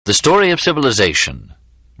The Story of Civilization,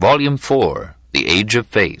 Volume 4, The Age of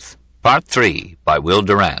Faith, Part 3, by Will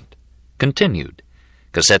Durant. Continued.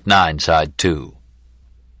 Cassette 9, Side 2.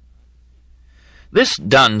 This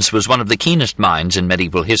Duns was one of the keenest minds in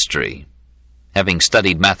medieval history. Having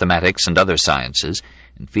studied mathematics and other sciences,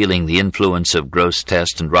 and feeling the influence of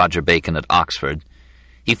Grosseteste and Roger Bacon at Oxford,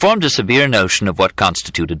 he formed a severe notion of what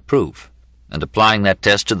constituted proof, and applying that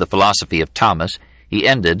test to the philosophy of Thomas, he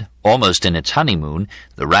ended, almost in its honeymoon,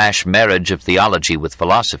 the rash marriage of theology with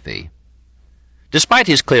philosophy. Despite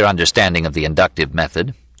his clear understanding of the inductive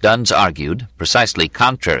method, Duns argued, precisely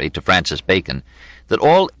contrary to Francis Bacon, that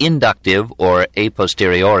all inductive or a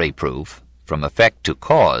posteriori proof, from effect to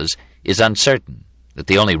cause, is uncertain, that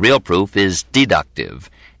the only real proof is deductive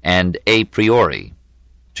and a priori,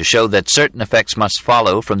 to show that certain effects must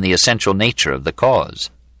follow from the essential nature of the cause.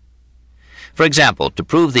 For example, to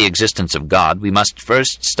prove the existence of God, we must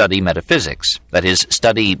first study metaphysics, that is,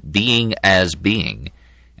 study being as being,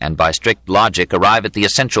 and by strict logic arrive at the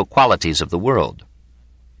essential qualities of the world.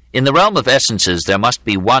 In the realm of essences there must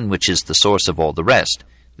be one which is the source of all the rest,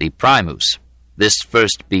 the primus. This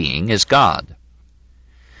first being is God.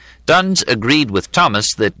 Duns agreed with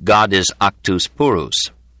Thomas that God is actus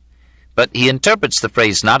purus, but he interprets the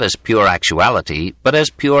phrase not as pure actuality, but as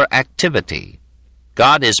pure activity.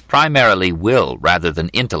 God is primarily will rather than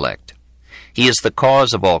intellect. He is the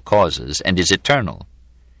cause of all causes and is eternal.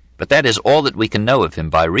 But that is all that we can know of him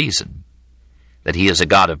by reason. That he is a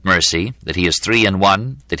God of mercy, that he is three in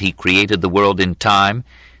one, that he created the world in time,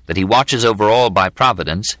 that he watches over all by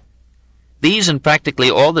providence. These and practically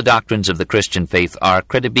all the doctrines of the Christian faith are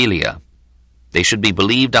credibilia. They should be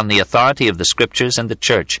believed on the authority of the Scriptures and the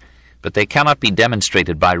Church, but they cannot be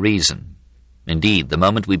demonstrated by reason. Indeed, the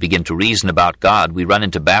moment we begin to reason about God, we run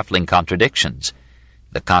into baffling contradictions,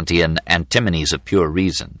 the Kantian antinomies of pure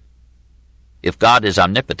reason. If God is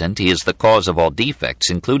omnipotent, he is the cause of all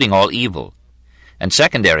defects, including all evil, and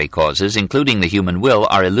secondary causes, including the human will,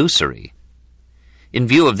 are illusory. In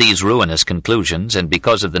view of these ruinous conclusions, and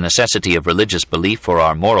because of the necessity of religious belief for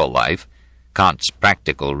our moral life, Kant's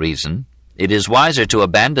practical reason, it is wiser to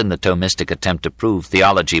abandon the Thomistic attempt to prove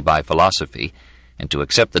theology by philosophy, and to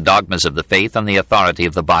accept the dogmas of the faith on the authority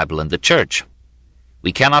of the Bible and the Church.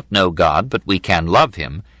 We cannot know God, but we can love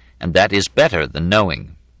him, and that is better than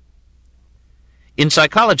knowing. In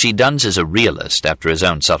psychology, Duns is a realist after his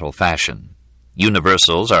own subtle fashion.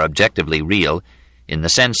 Universals are objectively real, in the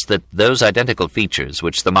sense that those identical features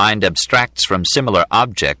which the mind abstracts from similar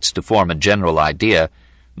objects to form a general idea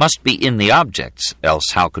must be in the objects,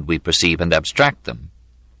 else how could we perceive and abstract them?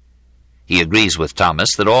 He agrees with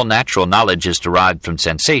Thomas that all natural knowledge is derived from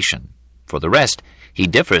sensation. For the rest, he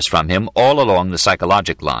differs from him all along the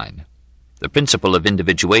psychologic line. The principle of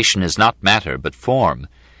individuation is not matter, but form,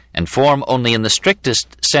 and form only in the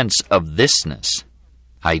strictest sense of thisness,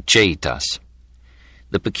 haecheitas,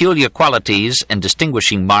 the peculiar qualities and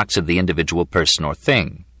distinguishing marks of the individual person or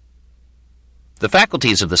thing. The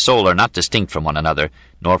faculties of the soul are not distinct from one another,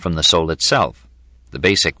 nor from the soul itself. The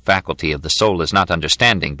basic faculty of the soul is not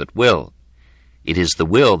understanding, but will. It is the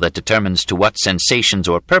will that determines to what sensations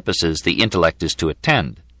or purposes the intellect is to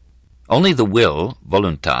attend. Only the will,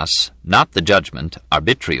 voluntas, not the judgment,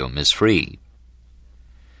 arbitrium, is free.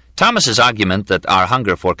 Thomas's argument that our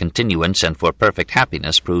hunger for continuance and for perfect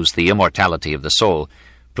happiness proves the immortality of the soul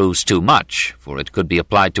proves too much, for it could be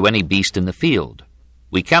applied to any beast in the field.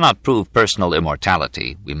 We cannot prove personal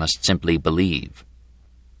immortality, we must simply believe.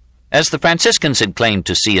 As the Franciscans had claimed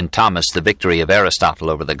to see in Thomas the victory of Aristotle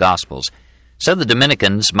over the Gospels, so the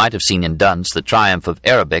Dominicans might have seen in Duns the triumph of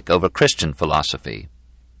Arabic over Christian philosophy.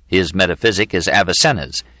 His metaphysic is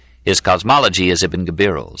Avicenna's, his cosmology is Ibn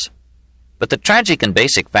Gabirol's. But the tragic and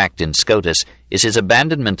basic fact in Scotus is his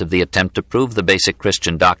abandonment of the attempt to prove the basic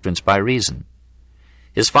Christian doctrines by reason.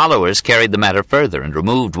 His followers carried the matter further and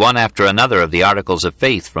removed one after another of the articles of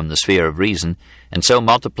faith from the sphere of reason, and so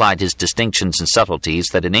multiplied his distinctions and subtleties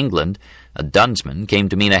that in England a dunsman came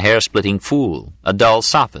to mean a hair-splitting fool, a dull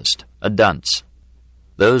sophist, a dunce.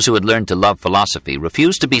 Those who had learned to love philosophy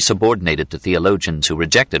refused to be subordinated to theologians who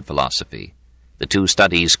rejected philosophy. The two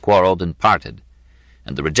studies quarreled and parted,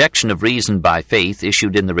 and the rejection of reason by faith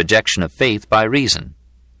issued in the rejection of faith by reason.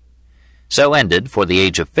 So ended, for the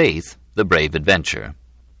age of faith, the brave adventure.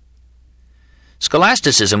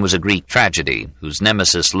 Scholasticism was a Greek tragedy, whose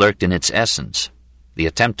nemesis lurked in its essence. The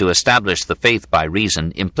attempt to establish the faith by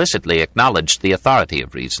reason implicitly acknowledged the authority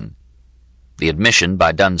of reason. The admission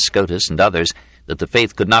by Duns Scotus and others that the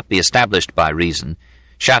faith could not be established by reason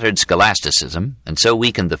shattered scholasticism, and so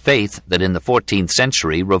weakened the faith that in the 14th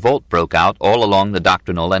century revolt broke out all along the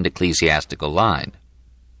doctrinal and ecclesiastical line.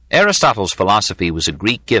 Aristotle's philosophy was a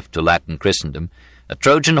Greek gift to Latin Christendom, a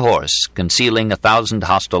Trojan horse concealing 1,000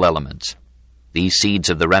 hostile elements. These seeds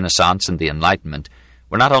of the Renaissance and the Enlightenment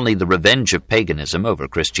were not only the revenge of paganism over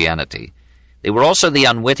Christianity, they were also the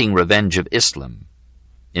unwitting revenge of Islam.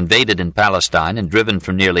 Invaded in Palestine and driven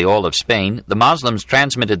from nearly all of Spain, the Moslems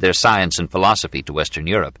transmitted their science and philosophy to Western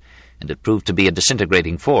Europe, and it proved to be a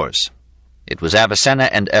disintegrating force. It was Avicenna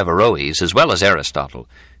and Averroes, as well as Aristotle,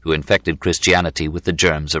 who infected Christianity with the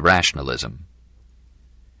germs of rationalism.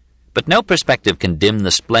 But no perspective can dim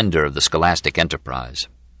the splendor of the scholastic enterprise.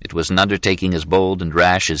 It was an undertaking as bold and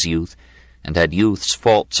rash as youth, and had youth's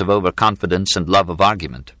faults of overconfidence and love of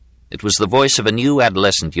argument. It was the voice of a new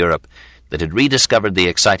adolescent Europe that had rediscovered the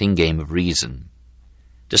exciting game of reason.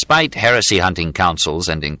 Despite heresy-hunting councils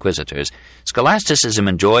and inquisitors, scholasticism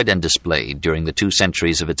enjoyed and displayed, during the 2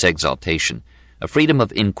 centuries of its exaltation, a freedom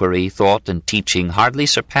of inquiry, thought, and teaching hardly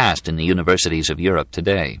surpassed in the universities of Europe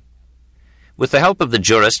today. With the help of the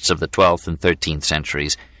jurists of the 12th and 13th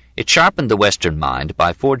centuries, it sharpened the Western mind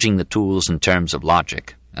by forging the tools and terms of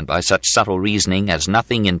logic, and by such subtle reasoning as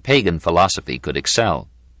nothing in pagan philosophy could excel.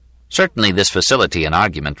 Certainly this facility in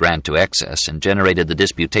argument ran to excess and generated the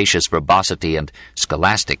disputatious verbosity and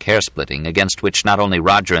scholastic hair-splitting against which not only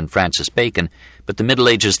Roger and Francis Bacon, but the Middle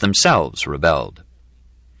Ages themselves rebelled.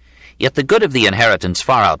 Yet the good of the inheritance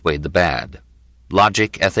far outweighed the bad.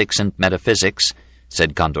 Logic, ethics, and metaphysics,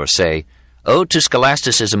 said Condorcet, owe to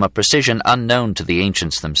scholasticism a precision unknown to the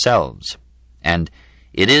ancients themselves. And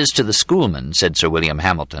it is to the schoolmen, said Sir William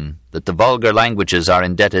Hamilton, that the vulgar languages are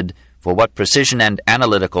indebted for what precision and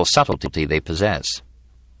analytical subtlety they possess.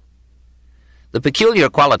 The peculiar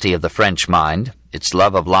quality of the French mind, its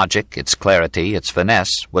love of logic, its clarity, its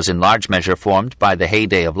finesse, was in large measure formed by the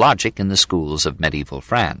heyday of logic in the schools of medieval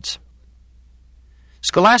France.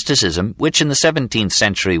 Scholasticism, which in the 17th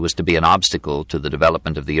century was to be an obstacle to the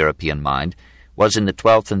development of the European mind, was in the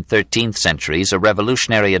 12th and 13th centuries a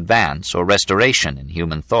revolutionary advance or restoration in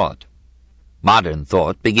human thought. Modern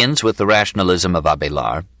thought begins with the rationalism of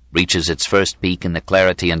Abélard, reaches its first peak in the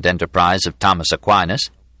clarity and enterprise of Thomas Aquinas,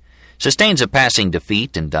 sustains a passing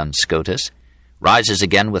defeat in Duns Scotus, rises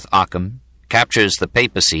again with Occam, captures the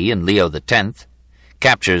papacy in Leo X,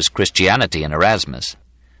 captures Christianity in Erasmus,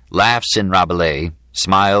 laughs in Rabelais,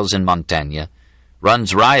 smiles in Montaigne,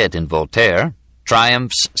 runs riot in Voltaire,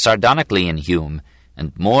 triumphs sardonically in Hume,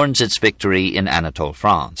 and mourns its victory in Anatole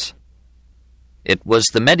France. It was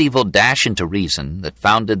the medieval dash into reason that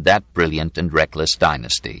founded that brilliant and reckless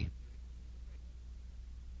dynasty.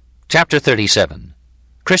 Chapter 37.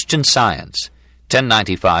 Christian Science,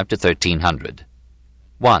 1095 to 1300.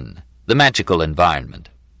 1. The magical environment.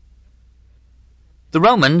 The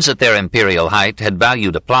Romans, at their imperial height, had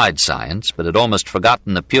valued applied science, but had almost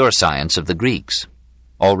forgotten the pure science of the Greeks.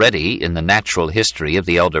 Already, in the natural history of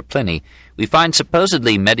the elder Pliny, we find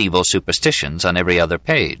supposedly medieval superstitions on every other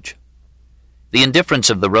page. The indifference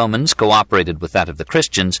of the Romans cooperated with that of the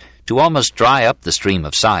Christians to almost dry up the stream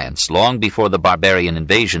of science long before the barbarian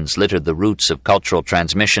invasions littered the roots of cultural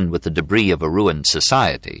transmission with the debris of a ruined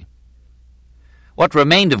society. What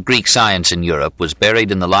remained of Greek science in Europe was buried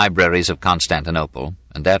in the libraries of Constantinople,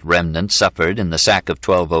 and that remnant suffered in the sack of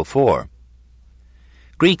 1204.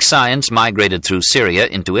 Greek science migrated through Syria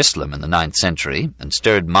into Islam in the 9th century and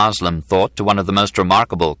stirred Moslem thought to one of the most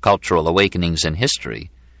remarkable cultural awakenings in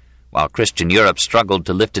history, while Christian Europe struggled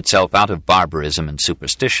to lift itself out of barbarism and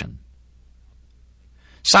superstition.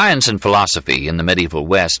 Science and philosophy in the medieval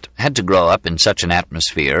West had to grow up in such an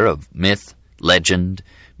atmosphere of myth, legend,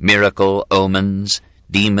 miracle, omens,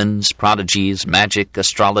 demons, prodigies, magic,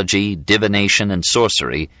 astrology, divination, and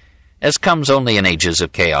sorcery, as comes only in ages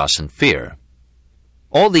of chaos and fear.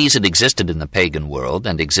 All these had existed in the pagan world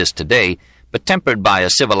and exist today, but tempered by a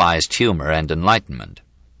civilized humor and enlightenment.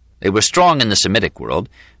 They were strong in the Semitic world,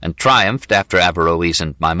 and triumphed after Averroes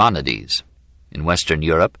and Maimonides. In Western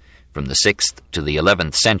Europe, from the 6th to the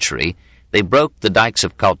 11th century, they broke the dikes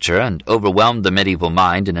of culture and overwhelmed the medieval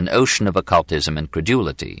mind in an ocean of occultism and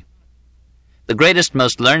credulity. The greatest,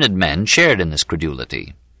 most learned men shared in this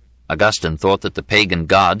credulity. Augustine thought that the pagan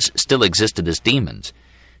gods still existed as demons,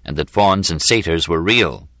 and that fauns and satyrs were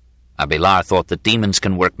real. Abélard thought that demons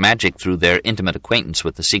can work magic through their intimate acquaintance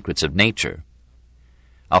with the secrets of nature.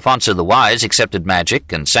 Alfonso the Wise accepted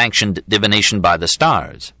magic and sanctioned divination by the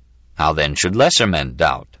stars. How then should lesser men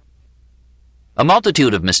doubt? A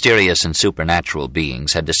multitude of mysterious and supernatural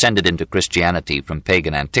beings had descended into Christianity from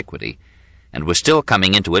pagan antiquity, and were still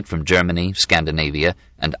coming into it from Germany, Scandinavia,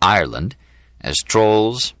 and Ireland, as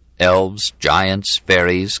trolls, elves, giants,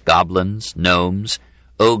 fairies, goblins, gnomes,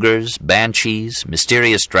 ogres, banshees,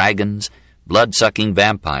 mysterious dragons, blood-sucking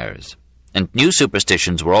vampires, and new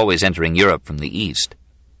superstitions were always entering Europe from the east.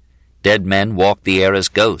 Dead men walked the air as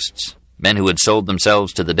ghosts. Men who had sold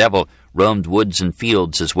themselves to the devil roamed woods and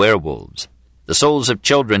fields as werewolves. The souls of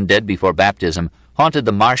children dead before baptism haunted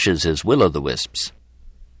the marshes as will-o'-the-wisps.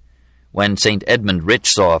 When St. Edmund Rich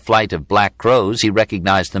saw a flight of black crows, he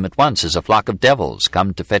recognized them at once as a flock of devils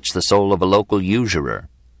come to fetch the soul of a local usurer.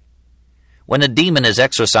 When a demon is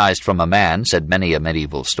exorcised from a man, said many a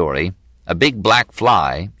medieval story, a big black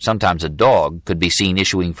fly, sometimes a dog, could be seen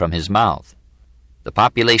issuing from his mouth. The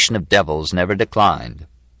population of devils never declined.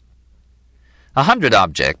 100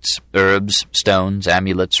 objects, herbs, stones,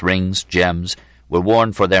 amulets, rings, gems, were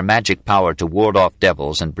worn for their magic power to ward off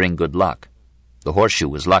devils and bring good luck. The horseshoe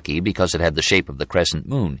was lucky because it had the shape of the crescent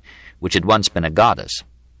moon, which had once been a goddess.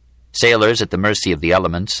 Sailors at the mercy of the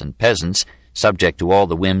elements and peasants, subject to all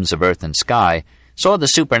the whims of earth and sky, saw the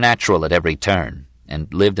supernatural at every turn,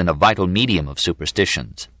 and lived in a vital medium of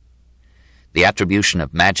superstitions. The attribution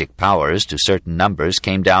of magic powers to certain numbers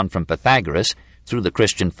came down from Pythagoras through the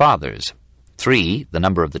Christian fathers. 3, the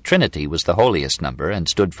number of the Trinity, was the holiest number and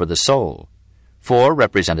stood for the soul. 4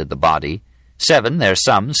 represented the body. 7, their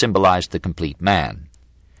sum, symbolized the complete man.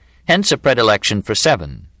 Hence a predilection for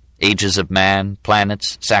 7, ages of man,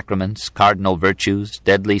 planets, sacraments, cardinal virtues,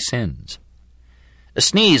 deadly sins. A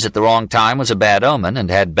sneeze at the wrong time was a bad omen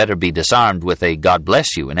and had better be disarmed with a God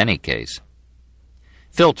bless you in any case.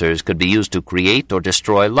 Philters could be used to create or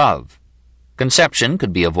destroy love. Conception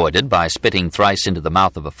could be avoided by spitting thrice into the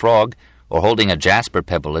mouth of a frog or holding a jasper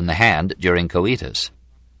pebble in the hand during coitus.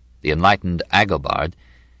 The enlightened Agobard,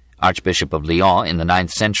 Archbishop of Lyon in the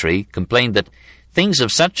 9th century, complained that things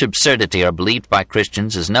of such absurdity are believed by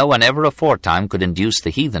Christians as no one ever aforetime could induce the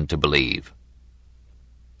heathen to believe.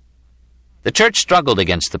 The Church struggled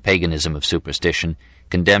against the paganism of superstition,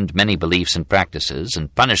 condemned many beliefs and practices,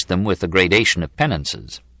 and punished them with a gradation of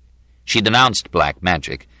penances. She denounced black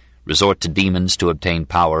magic, resort to demons to obtain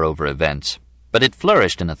power over events, but it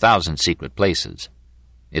flourished in 1,000 secret places.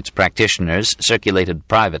 Its practitioners circulated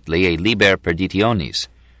privately a Liber Perditionis,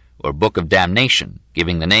 or Book of Damnation,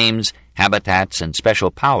 giving the names, habitats, and special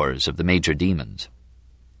powers of the major demons.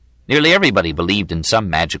 Nearly everybody believed in some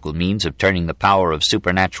magical means of turning the power of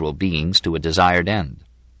supernatural beings to a desired end.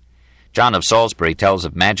 John of Salisbury tells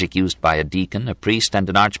of magic used by a deacon, a priest, and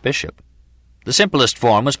an archbishop. The simplest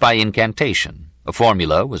form was by incantation. A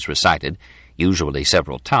formula was recited, usually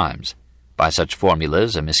several times. By such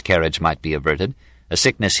formulas a miscarriage might be averted, a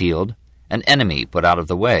sickness healed, an enemy put out of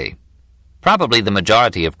the way. Probably the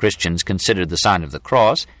majority of Christians considered the sign of the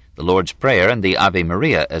cross, the Lord's Prayer, and the Ave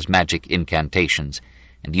Maria as magic incantations,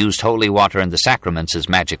 and used holy water and the sacraments as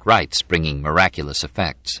magic rites, bringing miraculous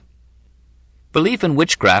effects. Belief in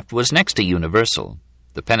witchcraft was next to universal.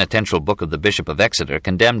 The penitential book of the Bishop of Exeter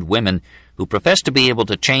condemned women who professed to be able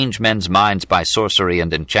to change men's minds by sorcery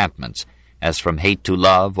and enchantments, as from hate to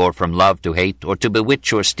love, or from love to hate, or to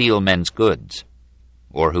bewitch or steal men's goods,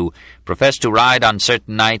 or who professed to ride on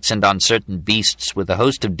certain nights and on certain beasts with a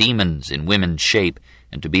host of demons in women's shape,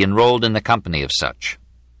 and to be enrolled in the company of such.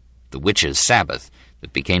 The witches' Sabbath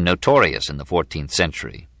that became notorious in the 14th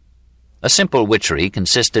century. A simple witchery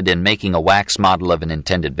consisted in making a wax model of an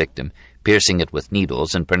intended victim, piercing it with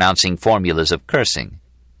needles, and pronouncing formulas of cursing.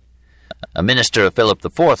 A minister of Philip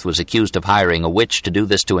IV was accused of hiring a witch to do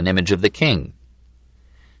this to an image of the king.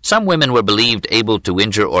 Some women were believed able to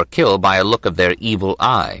injure or kill by a look of their evil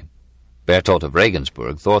eye. Bertolt of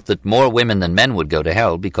Regensburg thought that more women than men would go to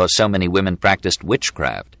hell because so many women practiced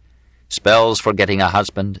witchcraft. Spells for getting a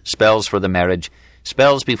husband, spells for the marriage,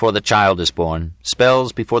 spells before the child is born,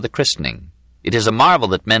 spells before the christening. It is a marvel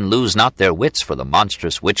that men lose not their wits for the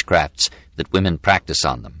monstrous witchcrafts that women practice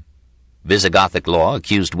on them. Visigothic law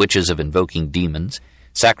accused witches of invoking demons,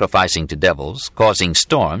 sacrificing to devils, causing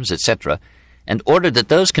storms, etc., and ordered that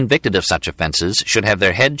those convicted of such offenses should have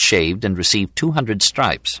their heads shaved and receive 200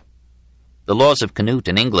 stripes. The laws of Canute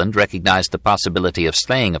in England recognized the possibility of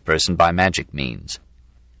slaying a person by magic means.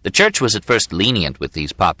 The Church was at first lenient with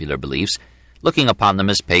these popular beliefs, looking upon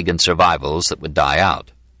them as pagan survivals that would die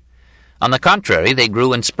out. On the contrary, they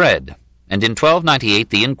grew and spread, and in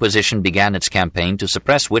 1298 the Inquisition began its campaign to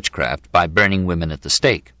suppress witchcraft by burning women at the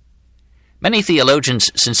stake. Many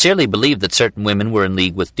theologians sincerely believed that certain women were in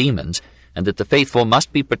league with demons, and that the faithful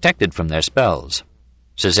must be protected from their spells.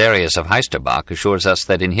 Caesarius of Heisterbach assures us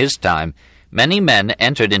that in his time many men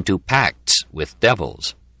entered into pacts with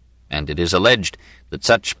devils, and it is alleged that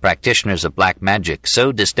such practitioners of black magic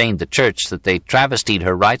so disdained the Church that they travestied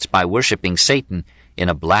her rites by worshipping Satan in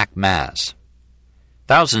a black mass.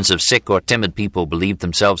 Thousands of sick or timid people believed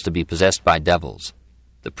themselves to be possessed by devils.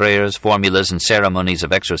 The prayers, formulas, and ceremonies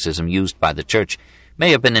of exorcism used by the Church may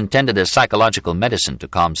have been intended as psychological medicine to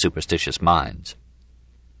calm superstitious minds.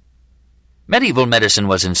 Medieval medicine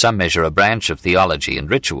was in some measure a branch of theology and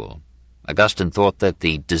ritual. Augustine thought that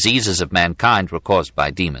the diseases of mankind were caused by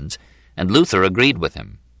demons, and Luther agreed with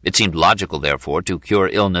him. It seemed logical, therefore, to cure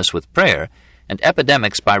illness with prayer and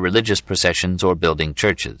epidemics by religious processions or building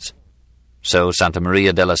churches. So Santa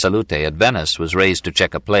Maria della Salute at Venice was raised to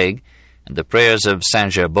check a plague, and the prayers of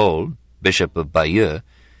Saint Gerbaud, Bishop of Bayeux,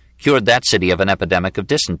 cured that city of an epidemic of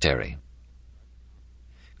dysentery.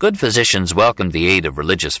 Good physicians welcomed the aid of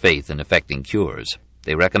religious faith in effecting cures.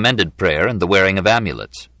 They recommended prayer and the wearing of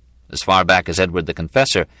amulets. As far back as Edward the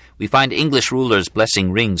Confessor, we find English rulers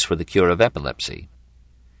blessing rings for the cure of epilepsy.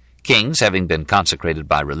 Kings, having been consecrated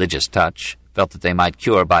by religious touch, felt that they might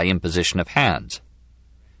cure by imposition of hands.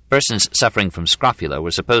 Persons suffering from scrofula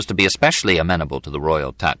were supposed to be especially amenable to the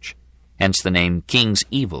royal touch, hence the name King's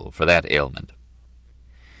Evil for that ailment.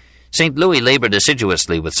 St. Louis labored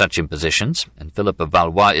assiduously with such impositions, and Philip of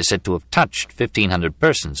Valois is said to have touched 1,500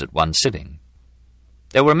 persons at one sitting.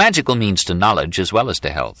 There were magical means to knowledge as well as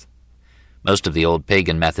to health. Most of the old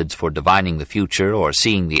pagan methods for divining the future or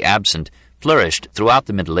seeing the absent flourished throughout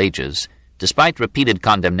the Middle Ages, despite repeated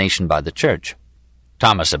condemnation by the Church.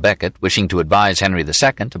 Thomas à Becket, wishing to advise Henry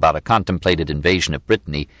II about a contemplated invasion of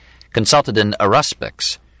Brittany, consulted an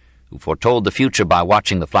aruspix, who foretold the future by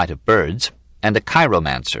watching the flight of birds, and a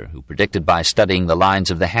chiromancer, who predicted by studying the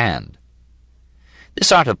lines of the hand.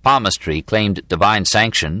 This art of palmistry claimed divine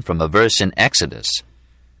sanction from a verse in Exodus,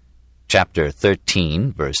 chapter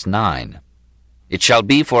 13, verse 9. "It shall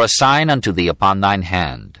be for a sign unto thee upon thine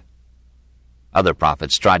hand." Other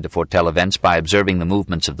prophets tried to foretell events by observing the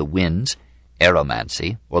movements of the winds,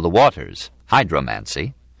 aeromancy, or the waters,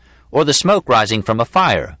 hydromancy, or the smoke rising from a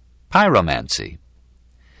fire, pyromancy.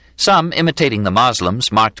 Some, imitating the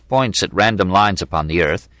Moslems, marked points at random lines upon the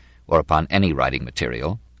earth, or upon any writing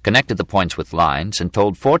material, connected the points with lines, and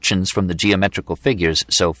told fortunes from the geometrical figures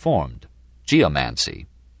so formed, geomancy.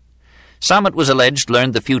 Some, it was alleged,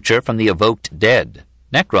 learned the future from the evoked dead,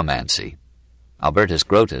 necromancy. Albertus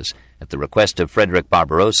Grotus, at the request of Frederick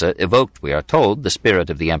Barbarossa, evoked, we are told, the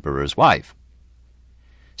spirit of the emperor's wife.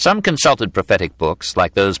 Some consulted prophetic books,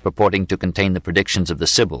 like those purporting to contain the predictions of the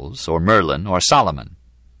Sibyls, or Merlin, or Solomon.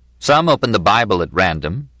 Some opened the Bible at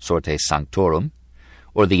random, sortes sanctorum,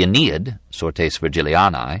 or the Aeneid, sortes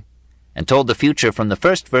Virgilianae, and told the future from the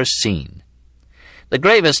first verse seen. The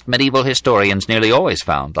gravest medieval historians nearly always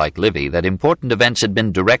found, like Livy, that important events had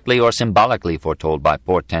been directly or symbolically foretold by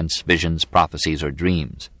portents, visions, prophecies, or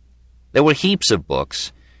dreams. There were heaps of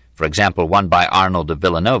books, for example one by Arnold of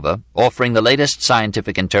Villanova, offering the latest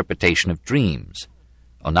scientific interpretation of dreams,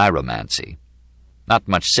 oniromancy, not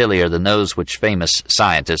much sillier than those which famous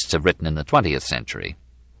scientists have written in the 20th century.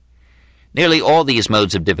 Nearly all these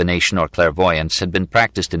modes of divination or clairvoyance had been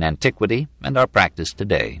practiced in antiquity and are practiced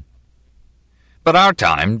today. But our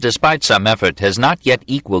time, despite some effort, has not yet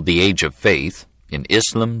equaled the age of faith, in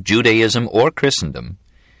Islam, Judaism, or Christendom,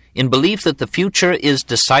 in belief that the future is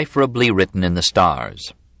decipherably written in the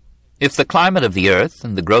stars. If the climate of the earth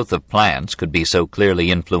and the growth of plants could be so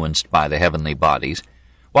clearly influenced by the heavenly bodies,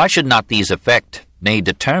 why should not these affect, nay,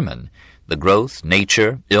 determine, the growth,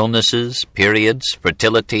 nature, illnesses, periods,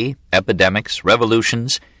 fertility, epidemics,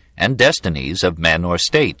 revolutions, and destinies of men or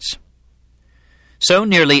states? So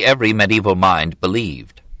nearly every medieval mind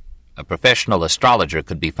believed. A professional astrologer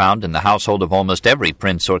could be found in the household of almost every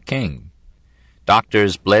prince or king.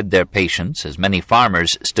 Doctors bled their patients, as many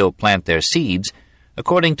farmers still plant their seeds,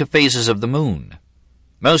 according to phases of the moon.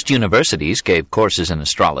 Most universities gave courses in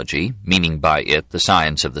astrology, meaning by it the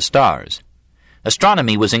science of the stars.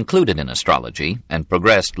 Astronomy was included in astrology, and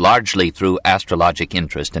progressed largely through astrologic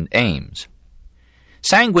interest and aims.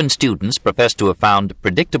 Sanguine students professed to have found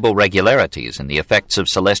predictable regularities in the effects of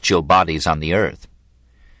celestial bodies on the earth.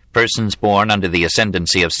 Persons born under the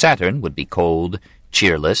ascendancy of Saturn would be cold,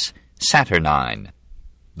 cheerless, saturnine.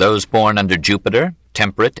 Those born under Jupiter,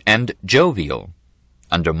 temperate and jovial.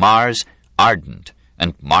 Under Mars, ardent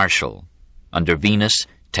and martial. Under Venus,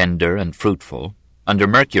 tender and fruitful. Under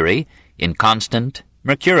Mercury, inconstant,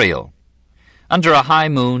 mercurial. Under a high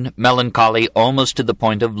moon, melancholy almost to the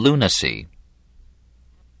point of lunacy.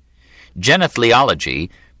 Genethliology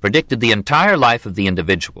predicted the entire life of the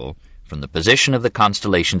individual from the position of the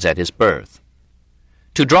constellations at his birth.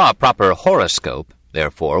 To draw a proper horoscope,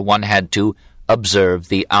 therefore, one had to observe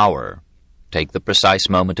the hour, take the precise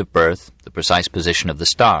moment of birth, the precise position of the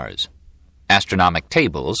stars. Astronomic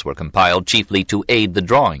tables were compiled chiefly to aid the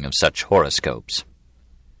drawing of such horoscopes.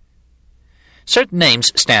 Certain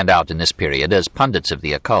names stand out in this period as pundits of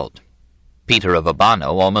the occult. Peter of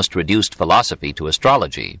Abano almost reduced philosophy to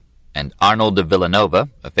astrology. and Arnold of Villanova,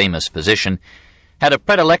 a famous physician, had a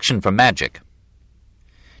predilection for magic.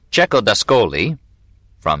 Cecco d'Ascoli,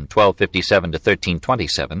 from 1257 to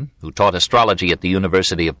 1327, who taught astrology at the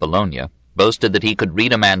University of Bologna, boasted that he could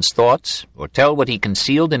read a man's thoughts or tell what he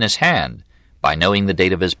concealed in his hand by knowing the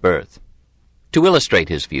date of his birth. To illustrate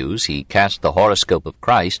his views, he cast the horoscope of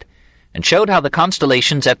Christ and showed how the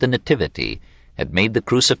constellations at the Nativity had made the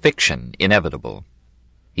crucifixion inevitable.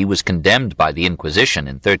 He was condemned by the Inquisition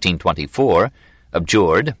in 1324,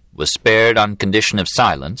 abjured, was spared on condition of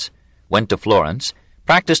silence, went to Florence,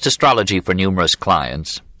 practiced astrology for numerous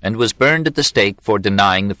clients, and was burned at the stake for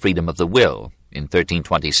denying the freedom of the will in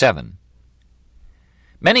 1327.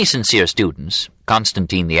 Many sincere students,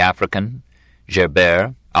 Constantine the African,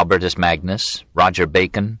 Gerbert, Albertus Magnus, Roger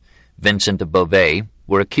Bacon, Vincent of Beauvais,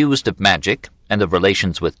 were accused of magic and of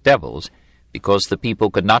relations with devils because the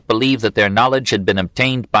people could not believe that their knowledge had been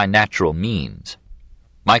obtained by natural means.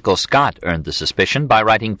 Michael Scott earned the suspicion by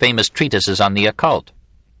writing famous treatises on the occult: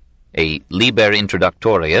 a Liber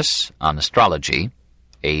Introductorius on astrology,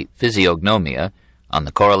 a Physiognomia on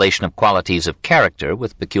the correlation of qualities of character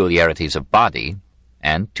with peculiarities of body,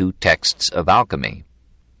 and 2 texts of alchemy.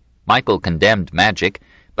 Michael condemned magic,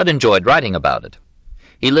 but enjoyed writing about it.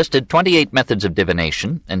 He listed 28 methods of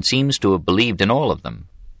divination, and seems to have believed in all of them.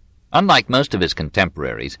 Unlike most of his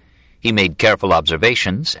contemporaries, he made careful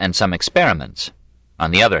observations and some experiments.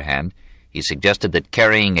 On the other hand, he suggested that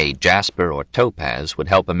carrying a jasper or topaz would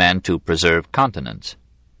help a man to preserve continence.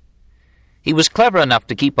 He was clever enough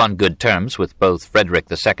to keep on good terms with both Frederick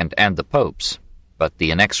II and the popes, but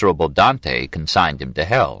the inexorable Dante consigned him to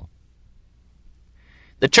hell.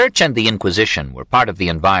 The Church and the Inquisition were part of the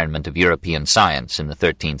environment of European science in the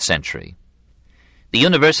 13th century. The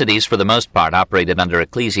universities, for the most part, operated under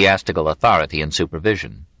ecclesiastical authority and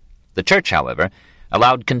supervision. The Church, however,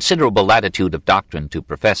 allowed considerable latitude of doctrine to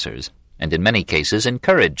professors, and in many cases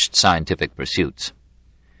encouraged scientific pursuits.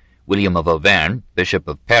 William of Auvergne, Bishop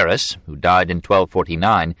of Paris, who died in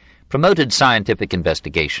 1249, promoted scientific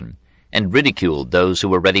investigation, and ridiculed those who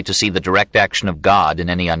were ready to see the direct action of God in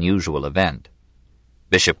any unusual event.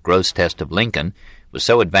 Bishop Grosseteste of Lincoln was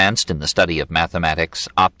so advanced in the study of mathematics,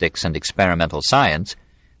 optics, and experimental science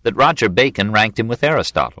that Roger Bacon ranked him with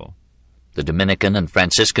Aristotle. The Dominican and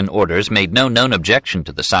Franciscan orders made no known objection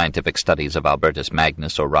to the scientific studies of Albertus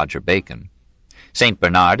Magnus or Roger Bacon. St.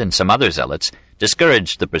 Bernard and some other zealots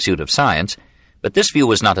discouraged the pursuit of science, but this view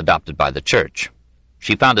was not adopted by the Church.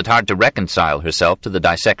 She found it hard to reconcile herself to the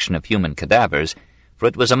dissection of human cadavers, for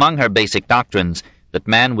it was among her basic doctrines that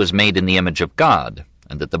man was made in the image of God,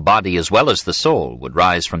 and that the body as well as the soul would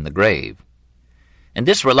rise from the grave. And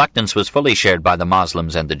this reluctance was fully shared by the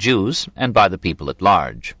Moslems and the Jews, and by the people at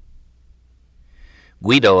large.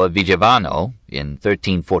 Guido of Vigevano, in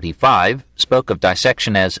 1345, spoke of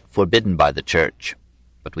dissection as forbidden by the Church,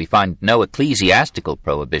 but we find no ecclesiastical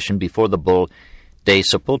prohibition before the bull De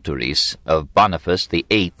Sepulturis of Boniface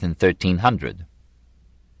VIII in 1300.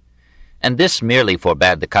 And this merely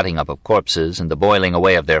forbade the cutting up of corpses and the boiling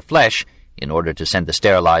away of their flesh in order to send the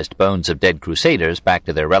sterilized bones of dead crusaders back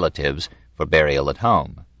to their relatives for burial at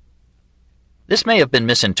home. This may have been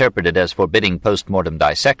misinterpreted as forbidding post-mortem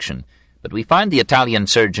dissection, but we find the Italian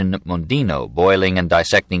surgeon Mondino boiling and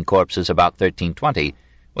dissecting corpses about 1320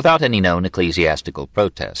 without any known ecclesiastical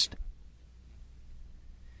protest.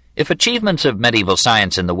 If achievements of medieval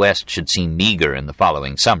science in the West should seem meager in the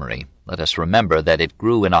following summary, let us remember that it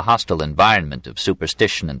grew in a hostile environment of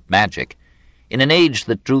superstition and magic, in an age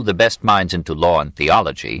that drew the best minds into law and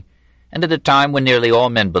theology, and at a time when nearly all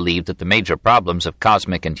men believed that the major problems of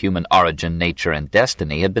cosmic and human origin, nature, and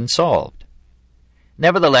destiny had been solved.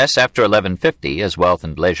 Nevertheless, after 1150, as wealth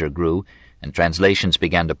and leisure grew, and translations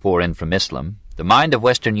began to pour in from Islam, the mind of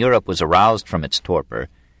Western Europe was aroused from its torpor,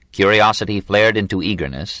 curiosity flared into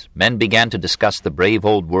eagerness, men began to discuss the brave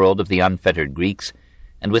old world of the unfettered Greeks,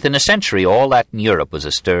 and within a century all Latin Europe was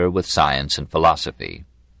astir with science and philosophy.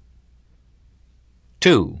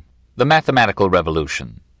 2. The Mathematical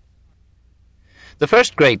Revolution. The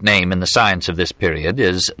first great name in the science of this period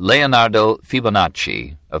is Leonardo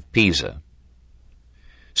Fibonacci of Pisa.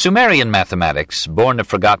 Sumerian mathematics, born of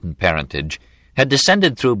forgotten parentage, had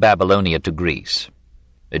descended through Babylonia to Greece.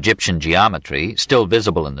 Egyptian geometry, still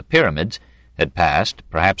visible in the pyramids, had passed,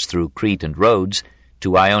 perhaps through Crete and Rhodes,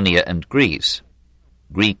 to Ionia and Greece.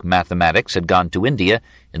 Greek mathematics had gone to India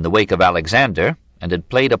in the wake of Alexander, and had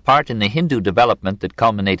played a part in the Hindu development that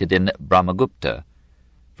culminated in Brahmagupta,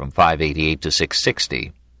 from 588 to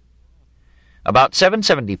 660. About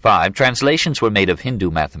 775, translations were made of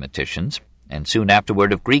Hindu mathematicians, and soon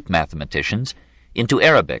afterward of Greek mathematicians, into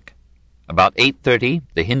Arabic. About 830,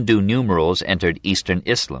 the Hindu numerals entered Eastern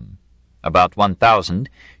Islam. About 1000,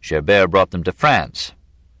 Gerbert brought them to France.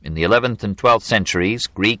 In the 11th and 12th centuries,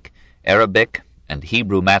 Greek, Arabic, and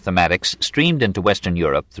Hebrew mathematics streamed into Western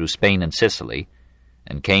Europe through Spain and Sicily,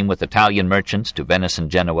 and came with Italian merchants to Venice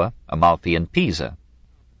and Genoa, Amalfi and Pisa.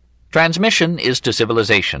 Transmission is to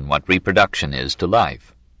civilization what reproduction is to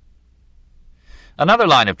life. Another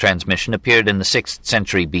line of transmission appeared in the 6th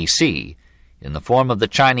century B.C. in the form of the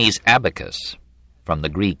Chinese abacus, from the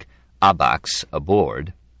Greek abax, a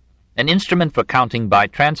board, an instrument for counting by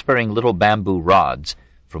transferring little bamboo rods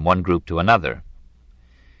from one group to another.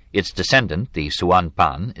 Its descendant, the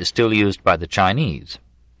suanpan, is still used by the Chinese.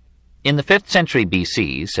 In the 5th century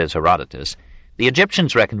B.C., says Herodotus, the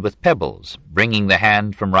Egyptians reckoned with pebbles, bringing the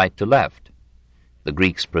hand from right to left. The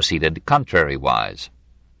Greeks proceeded contrariwise.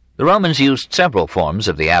 The Romans used several forms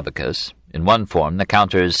of the abacus. In one form, the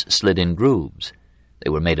counters slid in grooves. They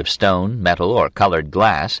were made of stone, metal, or colored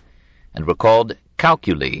glass, and were called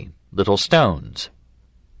calculi, little stones.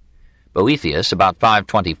 Boethius, about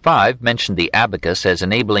 525, mentioned the abacus as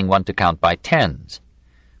enabling one to count by tens,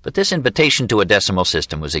 but this invitation to a decimal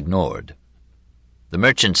system was ignored. The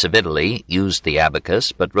merchants of Italy used the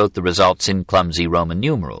abacus, but wrote the results in clumsy Roman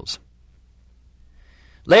numerals.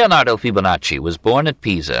 Leonardo Fibonacci was born at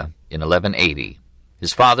Pisa in 1180.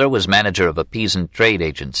 His father was manager of a Pisan trade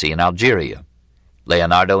agency in Algeria.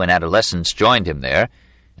 Leonardo in adolescence joined him there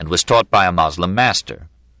and was taught by a Moslem master.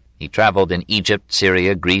 He traveled in Egypt,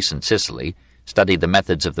 Syria, Greece, and Sicily, studied the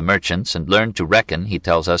methods of the merchants, and learned to reckon, he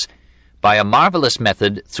tells us, by a marvelous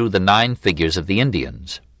method through the 9 figures of the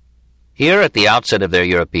Indians. Here, at the outset of their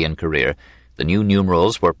European career, the new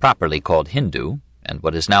numerals were properly called Hindu, and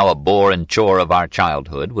what is now a bore and chore of our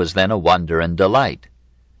childhood was then a wonder and delight.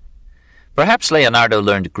 Perhaps Leonardo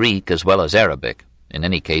learned Greek as well as Arabic. In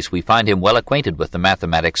any case, we find him well acquainted with the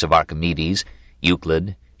mathematics of Archimedes,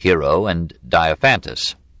 Euclid, Hero, and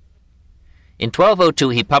Diophantus. In 1202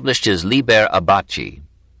 he published his Liber Abaci.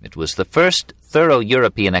 It was the first thorough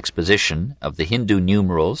European exposition of the Hindu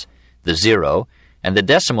numerals, the zero, and the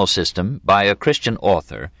decimal system by a Christian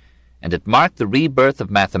author, and it marked the rebirth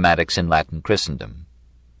of mathematics in Latin Christendom.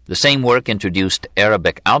 The same work introduced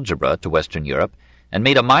Arabic algebra to Western Europe and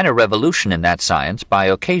made a minor revolution in that science by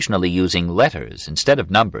occasionally using letters instead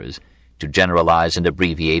of numbers to generalize and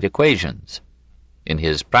abbreviate equations. In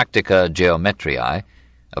his Practica Geometriae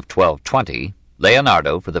of 1220,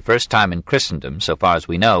 Leonardo, for the first time in Christendom, so far as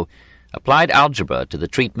we know, applied algebra to the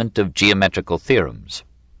treatment of geometrical theorems.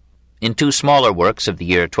 In 2 smaller works of the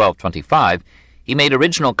year 1225, he made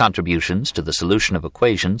original contributions to the solution of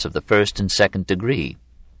equations of the 1st and 2nd degree.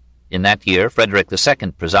 In that year, Frederick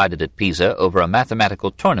II presided at Pisa over a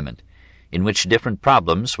mathematical tournament, in which different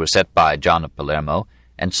problems were set by John of Palermo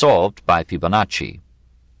and solved by Fibonacci.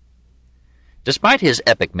 Despite his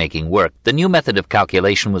epoch-making work, the new method of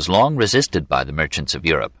calculation was long resisted by the merchants of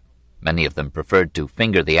Europe. Many of them preferred to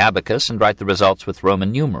finger the abacus and write the results with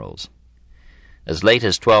Roman numerals. As late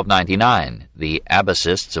as 1299, the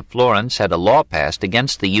abacists of Florence had a law passed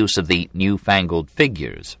against the use of the newfangled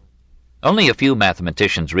figures. Only a few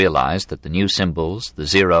mathematicians realized that the new symbols, the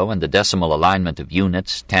zero, and the decimal alignment of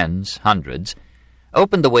units, tens, hundreds,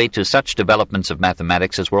 opened the way to such developments of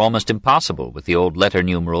mathematics as were almost impossible with the old letter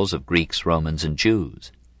numerals of Greeks, Romans, and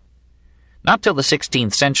Jews. Not till the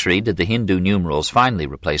 16th century did the Hindu numerals finally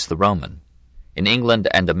replace the Roman. In England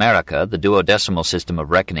and America, the duodecimal system of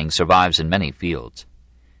reckoning survives in many fields.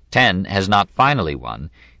 10 has not finally won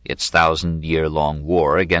its 1,000-year-long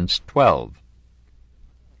war against 12.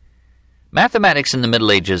 Mathematics in the Middle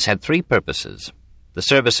Ages had 3 purposes: the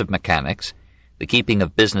service of mechanics, the keeping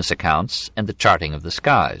of business accounts, and the charting of the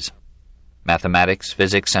skies. Mathematics,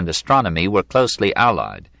 physics, and astronomy were closely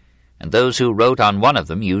allied, and those who wrote on one of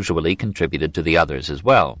them usually contributed to the others as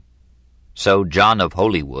well. So John of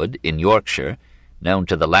Holywood, in Yorkshire, known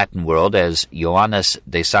to the Latin world as Ioannis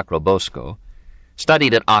de Sacrobosco,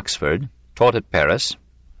 studied at Oxford, taught at Paris,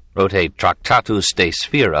 wrote a Tractatus de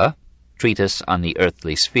Sphera, treatise on the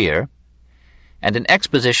earthly sphere, and an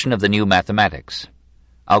exposition of the new mathematics,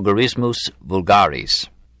 Algorismus Vulgaris,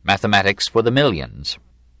 Mathematics for the Millions,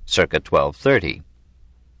 circa 1230.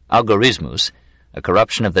 Algorismus, a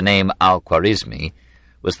corruption of the name al-Khwarizmi,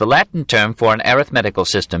 was the Latin term for an arithmetical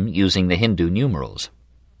system using the Hindu numerals.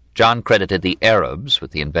 John credited the Arabs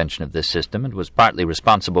with the invention of this system and was partly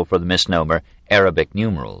responsible for the misnomer Arabic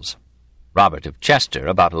numerals. Robert of Chester,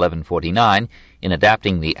 about 1149, in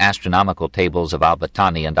adapting the astronomical tables of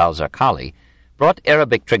al-Battani and al-Zarqali, brought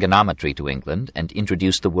Arabic trigonometry to England and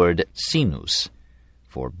introduced the word sinus,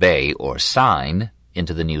 for bay or sine,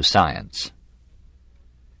 into the new science.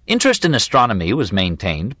 Interest in astronomy was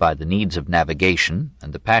maintained by the needs of navigation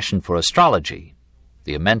and the passion for astrology.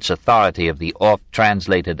 The immense authority of the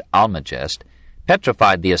oft-translated Almagest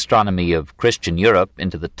petrified the astronomy of Christian Europe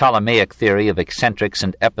into the Ptolemaic theory of eccentrics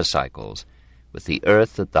and epicycles, with the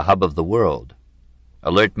earth at the hub of the world.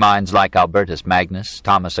 Alert minds like Albertus Magnus,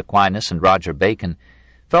 Thomas Aquinas, and Roger Bacon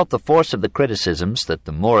felt the force of the criticisms that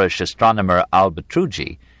the Moorish astronomer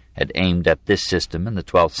Albatrugi had aimed at this system in the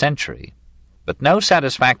 12th century, but no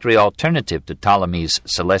satisfactory alternative to Ptolemy's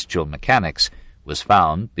celestial mechanics was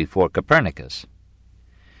found before Copernicus.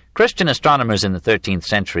 Christian astronomers in the 13th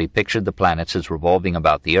century pictured the planets as revolving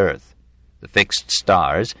about the earth. The fixed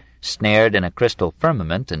stars, snared in a crystal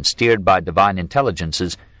firmament and steered by divine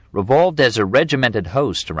intelligences, revolved as a regimented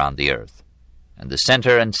host around the earth, and the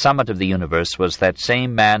center and summit of the universe was that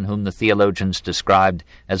same man whom the theologians described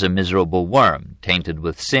as a miserable worm, tainted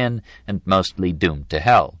with sin and mostly doomed to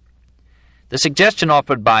hell. The suggestion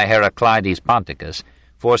offered by Heraclides Ponticus,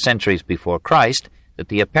 4 centuries before Christ, that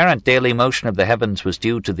the apparent daily motion of the heavens was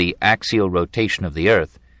due to the axial rotation of the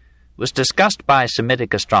earth, was discussed by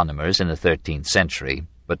Semitic astronomers in the 13th century,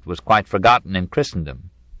 but was quite forgotten in Christendom.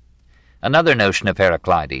 Another notion of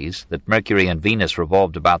Heraclides, that Mercury and Venus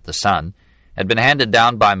revolved about the sun, had been handed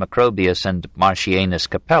down by Macrobius and Martianus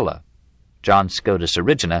Capella. John Scotus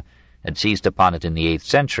Erigena had seized upon it in the 8th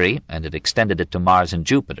century and had extended it to Mars and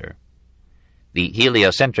Jupiter. The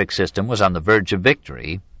heliocentric system was on the verge of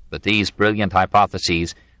victory, but these brilliant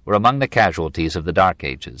hypotheses were among the casualties of the Dark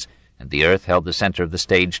Ages, and the Earth held the center of the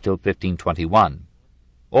stage till 1521.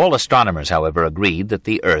 All astronomers, however, agreed that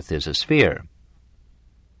the Earth is a sphere.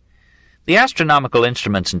 The astronomical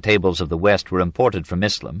instruments and tables of the West were imported from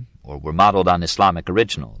Islam, or were modeled on Islamic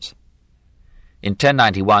originals. In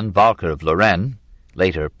 1091, Walker of Lorraine,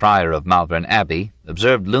 later prior of Malvern Abbey,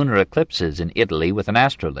 observed lunar eclipses in Italy with an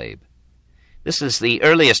astrolabe. This is the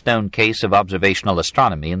earliest known case of observational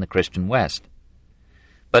astronomy in the Christian West.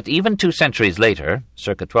 But even 2 centuries later,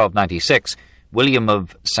 circa 1296, William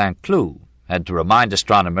of St. Cloud had to remind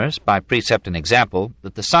astronomers, by precept and example,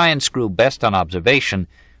 that the science grew best on observation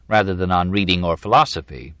rather than on reading or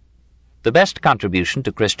philosophy. The best contribution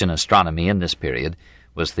to Christian astronomy in this period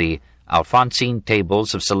was the Alphonsine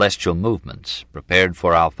Tables of Celestial Movements, prepared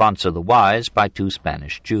for Alfonso the Wise by 2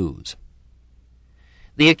 Spanish Jews.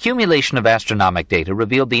 The accumulation of astronomic data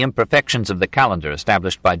revealed the imperfections of the calendar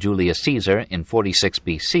established by Julius Caesar in 46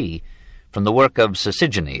 BC from the work of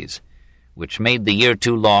Sosigenes, which made the year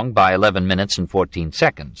too long by 11 minutes and 14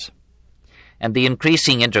 seconds. And the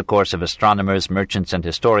increasing intercourse of astronomers, merchants, and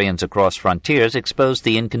historians across frontiers exposed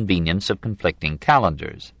the inconvenience of conflicting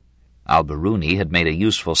calendars. Al-Biruni had made a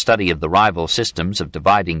useful study of the rival systems of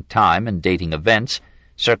dividing time and dating events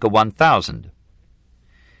circa 1000.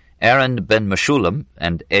 Aaron ben Meshulam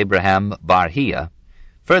and Abraham bar Hia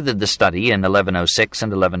furthered the study in 1106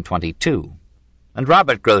 and 1122, and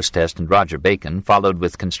Robert Grosseteste and Roger Bacon followed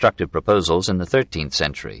with constructive proposals in the 13th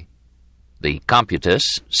century. The Computus,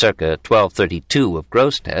 circa 1232 of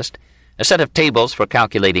Grosseteste, a set of tables for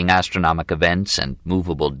calculating astronomic events and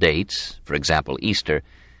movable dates, for example Easter,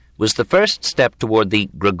 was the first step toward the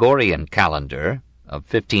Gregorian calendar of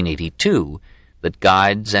 1582 that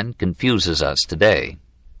guides and confuses us today.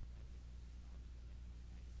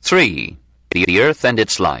 3. The Earth and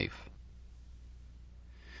its life.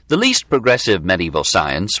 The least progressive medieval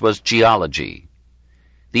science was geology.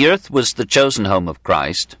 The earth was the chosen home of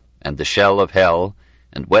Christ, and the shell of hell,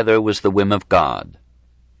 and weather was the whim of God.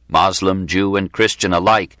 Moslem, Jew, and Christian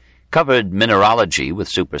alike covered mineralogy with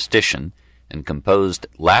superstition, and composed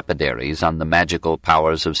lapidaries on the magical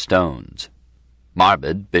powers of stones.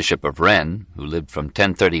 Marbod, Bishop of Rennes, who lived from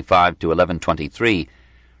 1035 to 1123,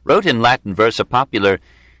 wrote in Latin verse a popular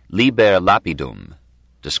Liber Lapidum,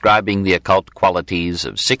 describing the occult qualities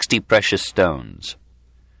of 60 precious stones.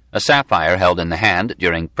 A sapphire held in the hand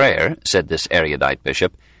during prayer, said this erudite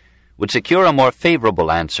bishop, would secure a more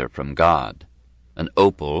favorable answer from God. An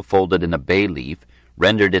opal folded in a bay leaf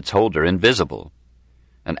rendered its holder invisible.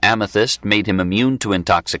 An amethyst made him immune to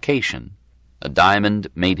intoxication. A diamond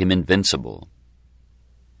made him invincible.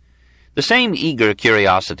 The same eager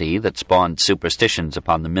curiosity that spawned superstitions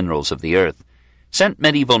upon the minerals of the earth sent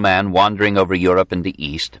medieval man wandering over Europe and the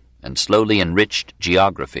East, and slowly enriched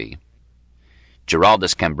geography.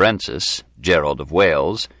 Giraldus Cambrensis, Gerald of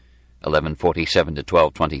Wales, 1147 to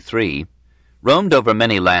 1223, roamed over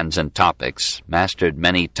many lands and topics, mastered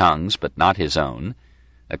many tongues but not his own,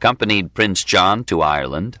 accompanied Prince John to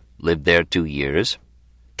Ireland, lived there 2 years,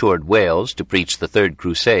 toured Wales to preach the Third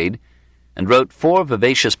Crusade, and wrote 4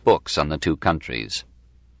 vivacious books on the 2 countries.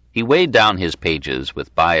 He weighed down his pages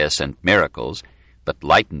with bias and miracles, but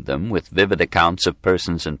lightened them with vivid accounts of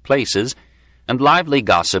persons and places, and lively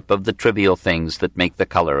gossip of the trivial things that make the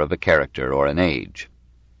color of a character or an age.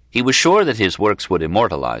 He was sure that his works would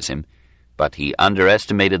immortalize him, but he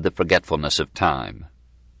underestimated the forgetfulness of time.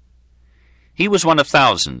 He was one of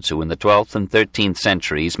thousands who in the 12th and 13th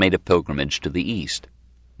centuries made a pilgrimage to the East.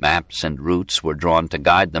 Maps and routes were drawn to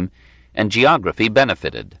guide them, and geography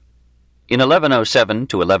benefited. In 1107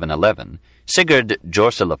 to 1111, Sigurd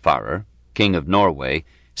Jorsalfarer, king of Norway,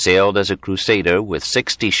 sailed as a crusader with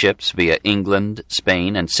 60 ships via England,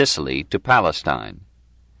 Spain, and Sicily to Palestine.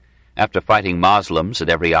 After fighting Moslems at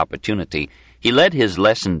every opportunity, he led his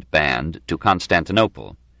lessened band to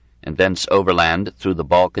Constantinople, and thence overland through the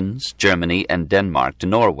Balkans, Germany, and Denmark to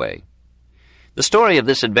Norway. The story of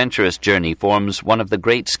this adventurous journey forms one of the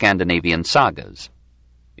great Scandinavian sagas.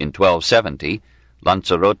 In 1270,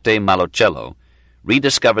 Lanzarote Malocello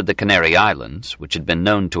rediscovered the Canary Islands, which had been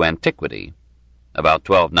known to antiquity. About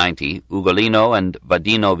 1290, Ugolino and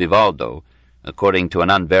Vadino Vivaldo, according to an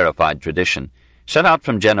unverified tradition, set out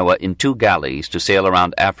from Genoa in 2 galleys to sail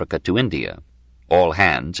around Africa to India. All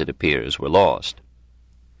hands, it appears, were lost.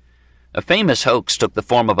 A famous hoax took the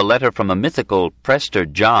form of a letter from a mythical Prester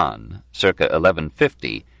John, circa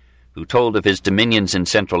 1150, who told of his dominions in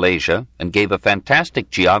Central Asia and gave a fantastic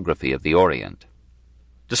geography of the Orient.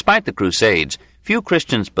 Despite the Crusades, few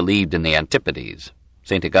Christians believed in the Antipodes.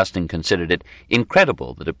 St. Augustine considered it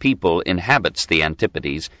incredible that a people inhabits the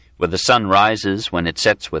Antipodes, where the sun rises when it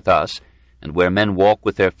sets with us, and where men walk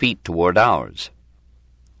with their feet toward ours.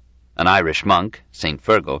 An Irish monk, St.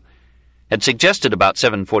 Fergal, had suggested about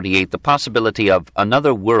 748 the possibility of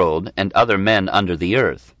another world and other men under the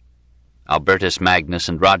earth. Albertus Magnus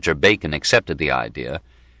and Roger Bacon accepted the idea,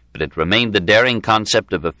 but it remained the daring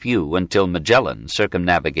concept of a few until Magellan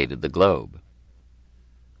circumnavigated the globe.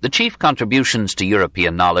 The chief contributions to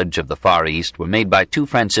European knowledge of the Far East were made by 2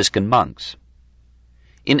 Franciscan monks.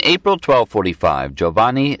 In April 1245,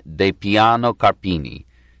 Giovanni de Piano Carpini,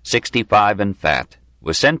 65 and fat,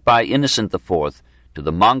 was sent by Innocent IV to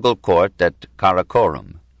the Mongol court at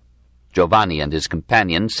Karakorum. Giovanni and his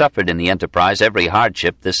companions suffered in the enterprise every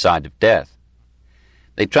hardship this side of death.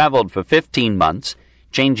 They traveled for 15 months,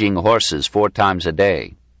 changing horses 4 times a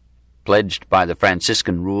day. Pledged by the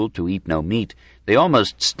Franciscan rule to eat no meat, they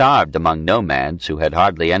almost starved among nomads who had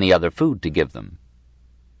hardly any other food to give them.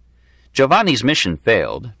 Giovanni's mission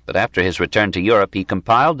failed, but after his return to Europe he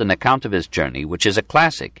compiled an account of his journey which is a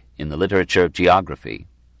classic in the literature of geography.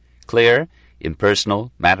 Clear,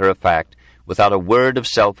 impersonal, matter-of-fact, without a word of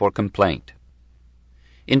self or complaint.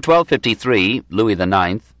 In 1253, Louis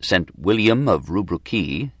IX sent William of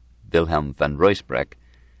Rubruquis, Wilhelm van Ruysbroek,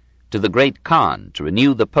 to the Great Khan to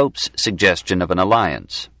renew the Pope's suggestion of an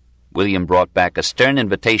alliance. William brought back a stern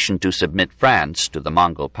invitation to submit France to the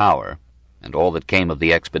Mongol power, and all that came of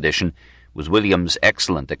the expedition was William's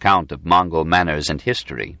excellent account of Mongol manners and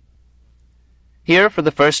history. Here, for the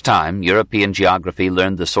first time, European geography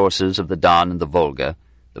learned the sources of the Don and the Volga,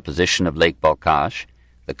 the position of Lake Balkhash,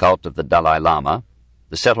 the cult of the Dalai Lama,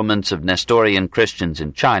 the settlements of Nestorian Christians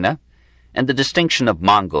in China, and the distinction of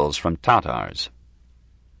Mongols from Tatars.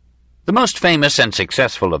 The most famous and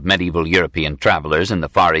successful of medieval European travelers in the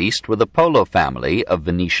Far East were the Polo family of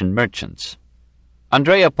Venetian merchants.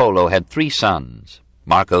 Andrea Polo had 3 sons,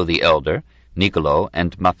 Marco the Elder, Niccolo,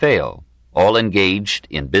 and Maffeo, all engaged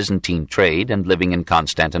in Byzantine trade and living in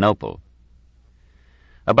Constantinople.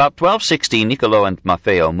 About 1260, Niccolo and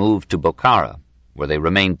Maffeo moved to Bokhara, where they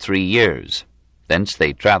remained 3 years. Thence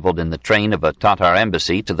they traveled in the train of a Tatar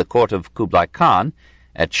embassy to the court of Kublai Khan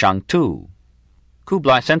at Shangtu.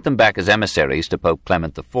 Kublai sent them back as emissaries to Pope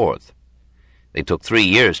Clement IV. They took 3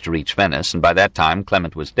 years to reach Venice, and by that time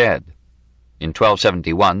Clement was dead. In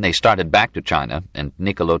 1271 they started back to China, and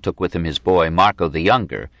Niccolo took with him his boy Marco the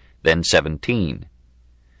Younger, then 17.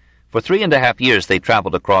 For 3.5 years they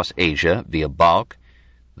traveled across Asia via Balkh,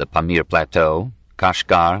 the Pamir Plateau,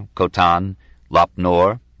 Kashgar, Khotan, Lop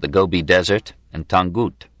Nor, the Gobi Desert, and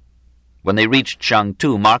Tangut. When they reached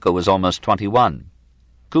Shangtu, Marco was almost 21.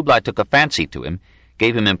 Kublai took a fancy to him,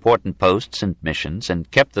 gave him important posts and missions, and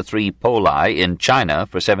kept the 3 Poli in China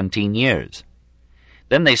for 17 years.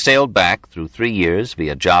 Then they sailed back through 3 years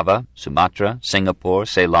via Java, Sumatra, Singapore,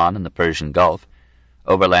 Ceylon, and the Persian Gulf,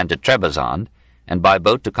 overland to Trebizond, and by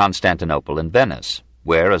boat to Constantinople and Venice,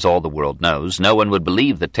 where, as all the world knows, no one would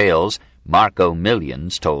believe the tales Marco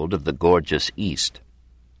Millions told of the gorgeous East.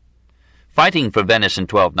 Fighting for Venice in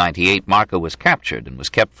 1298, Marco was captured and was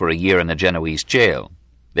kept for a year in a Genoese jail.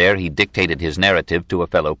 There he dictated his narrative to a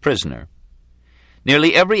fellow prisoner.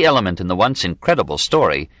 Nearly every element in the once incredible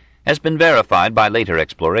story has been verified by later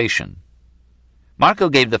exploration. Marco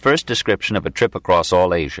gave the first description of a trip across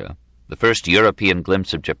all Asia, the first European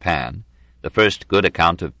glimpse of Japan, the first good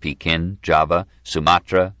account of Pekin, Java,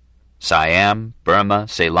 Sumatra, Siam, Burma,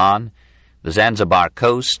 Ceylon, the Zanzibar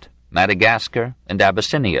coast, Madagascar, and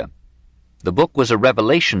Abyssinia. The book was a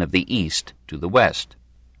revelation of the East to the West.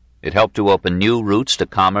 It helped to open new routes to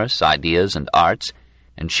commerce, ideas, and arts,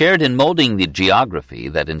 and shared in molding the geography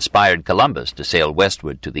that inspired Columbus to sail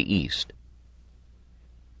westward to the East.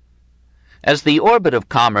 As the orbit of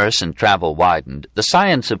commerce and travel widened, the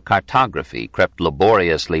science of cartography crept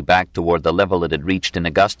laboriously back toward the level it had reached in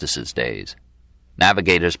Augustus's days.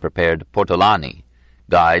 Navigators prepared portolani,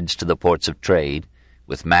 guides to the ports of trade,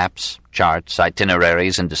 with maps, charts,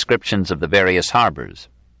 itineraries, and descriptions of the various harbors.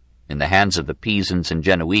 In the hands of the Pisans and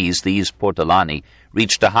Genoese, these portolani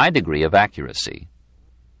reached a high degree of accuracy.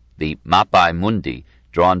 The mappae mundi,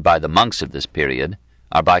 drawn by the monks of this period,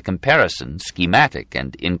 are by comparison schematic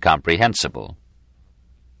and incomprehensible.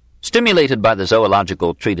 Stimulated by the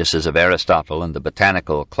zoological treatises of Aristotle and the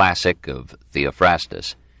botanical classic of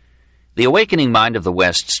Theophrastus, the awakening mind of the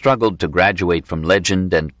West struggled to graduate from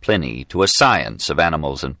legend and Pliny to a science of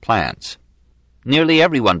animals and plants. Nearly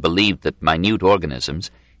everyone believed that minute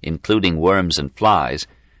organisms, including worms and flies,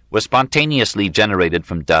 were spontaneously generated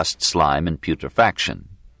from dust, slime, and putrefaction.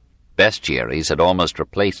 Bestiaries had almost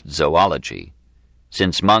replaced zoology.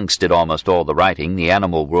 Since monks did almost all the writing, the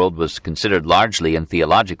animal world was considered largely in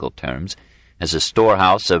theological terms as a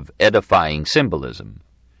storehouse of edifying symbolism,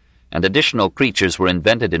 and additional creatures were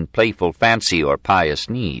invented in playful fancy or pious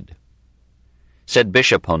need. Said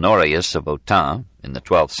Bishop Honorius of Autun in the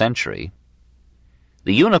 12th century,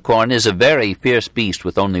 "The unicorn is a very fierce beast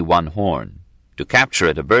with only one horn. To capture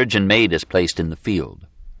it, a virgin maid is placed in the field.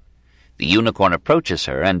 The unicorn approaches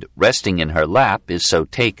her, and, resting in her lap, is so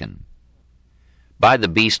taken. By the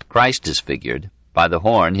beast Christ is figured, by the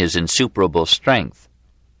horn his insuperable strength.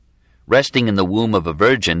 Resting in the womb of a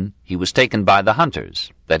virgin, he was taken by the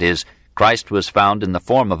hunters. That is, Christ was found in the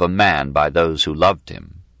form of a man by those who loved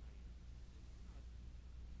him."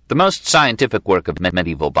 The most scientific work of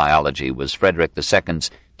medieval biology was Frederick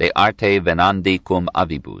II's De Arte Venandi cum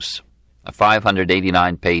Avibus, a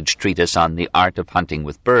 589-page treatise on the art of hunting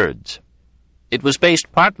with birds. It was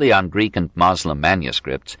based partly on Greek and Moslem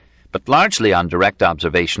manuscripts, but largely on direct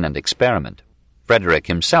observation and experiment. Frederick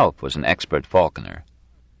himself was an expert falconer.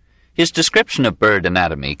 His description of bird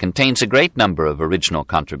anatomy contains a great number of original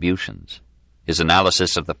contributions. His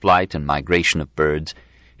analysis of the flight and migration of birds,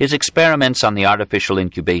 his experiments on the artificial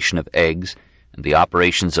incubation of eggs, and the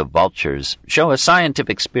operations of vultures show a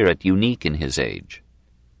scientific spirit unique in his age.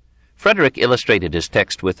 Frederick illustrated his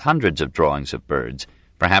text with hundreds of drawings of birds,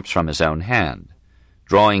 perhaps from his own hand,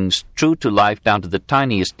 drawings true to life down to the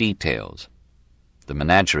tiniest details. The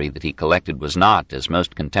menagerie that he collected was not, as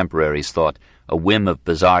most contemporaries thought, a whim of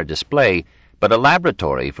bizarre display, but a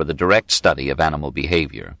laboratory for the direct study of animal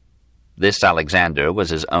behavior. This Alexander was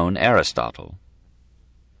his own Aristotle.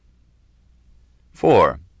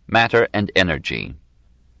 4. Matter and energy.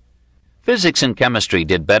 Physics and chemistry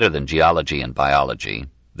did better than geology and biology.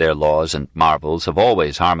 Their laws and marvels have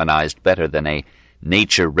always harmonized better than a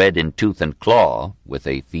nature red in tooth and claw with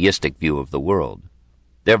a theistic view of the world.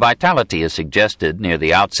 Their vitality is suggested near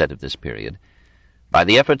the outset of this period by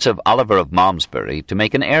the efforts of Oliver of Malmesbury to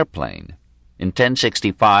make an airplane. In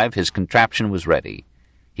 1065 his contraption was ready.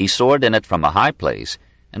 He soared in it from a high place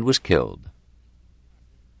and was killed.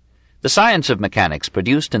 The science of mechanics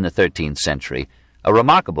produced in the 13th century a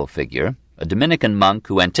remarkable figure, a Dominican monk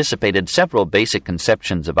who anticipated several basic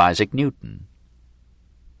conceptions of Isaac Newton.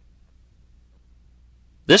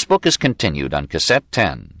 This book is continued on Cassette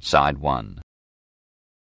 10, Side 1.